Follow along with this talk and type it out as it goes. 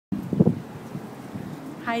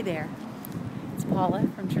Hi there, it's Paula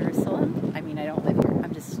from Jerusalem. I mean, I don't live here,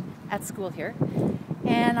 I'm just at school here.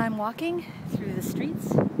 And I'm walking through the streets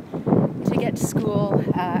to get to school.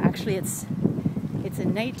 Actually, it's a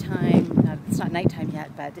nighttime, it's not nighttime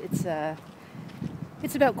yet, but it's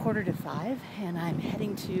about 4:45, and I'm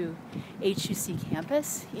heading to HUC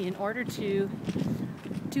campus in order to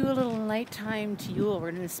do a little nighttime tiyul.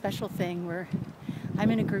 We're doing a special thing where I'm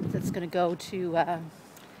in a group that's going to go to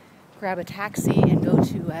grab a taxi and go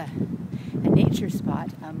to a nature spot,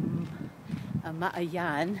 a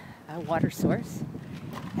ma'ayan, a water source,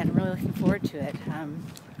 and I'm really looking forward to it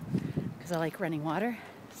because I like running water,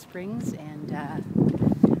 springs, and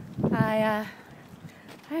I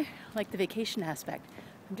like the vacation aspect.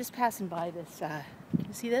 I'm just passing by this, can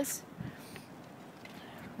you see this?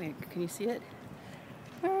 Wait, can you see it?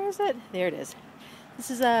 Where is it? There it is. This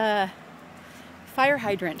is a fire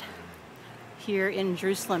hydrant here in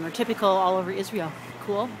Jerusalem, or typical all over Israel.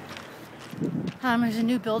 Cool. There's a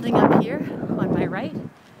new building up here on my right.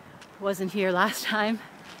 Wasn't here last time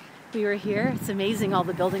we were here. It's amazing all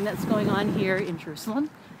the building that's going on here in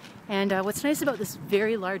Jerusalem. And what's nice about this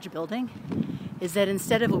very large building is that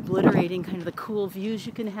instead of obliterating kind of the cool views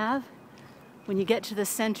you can have, when you get to the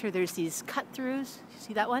center, there's these cut-throughs. You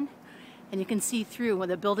see that one? And you can see through. Well,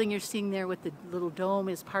 the building you're seeing there with the little dome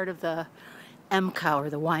is part of the MCA, or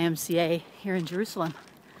the YMCA, here in Jerusalem.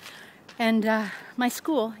 And my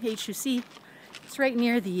school, HUC, it's right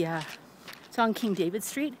near the, it's on King David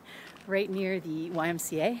Street, right near the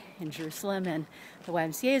YMCA in Jerusalem. And the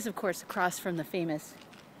YMCA is, of course, across from the famous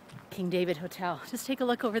King David Hotel. Just take a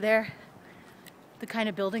look over there, the kind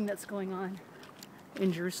of building that's going on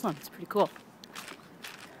in Jerusalem. It's pretty cool.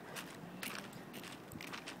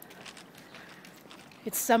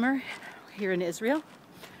 It's summer here in Israel.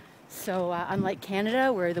 So unlike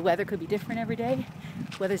Canada, where the weather could be different every day,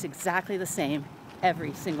 the weather's exactly the same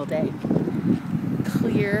every single day.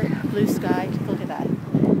 Clear, blue sky. Take a look at that.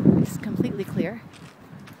 It's completely clear.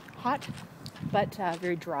 Hot, but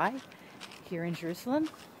very dry here in Jerusalem.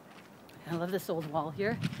 I love this old wall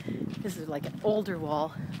here. This is like an older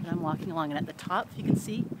wall that I'm walking along, and at the top, you can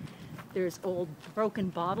see, there's old broken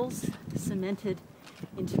bottles cemented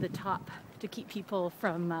into the top to keep people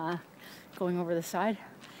from going over the side.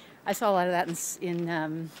 I saw a lot of that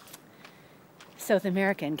in South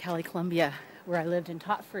America, in Cali, Colombia, where I lived and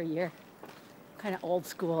taught for a year. Kind of old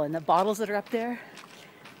school. And the bottles that are up there,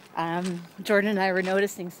 Jordan and I were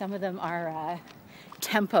noticing some of them are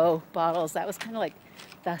Tempo bottles. That was kind of like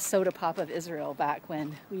the soda pop of Israel back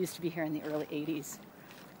when we used to be here in the early 80s.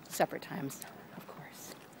 Separate times, of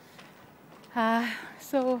course.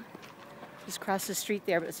 So just crossed the street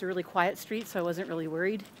there, but it's a really quiet street, so I wasn't really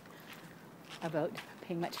worried about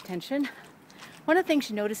paying much attention. One of the things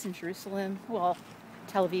you notice in Jerusalem, well,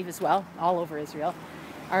 Tel Aviv as well, all over Israel,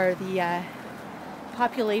 are the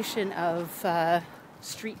population of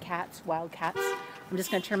street cats, wild cats. I'm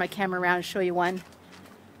just going to turn my camera around and show you one.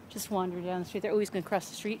 Just wander down the street. They're always going to cross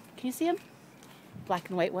the street. Can you see him? Black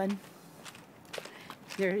and white one.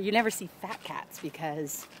 You never see fat cats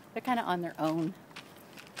because they're kind of on their own.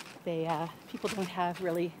 People don't have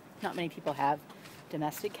really, not many people have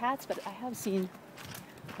domestic cats, but I have seen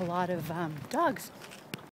a lot of dogs.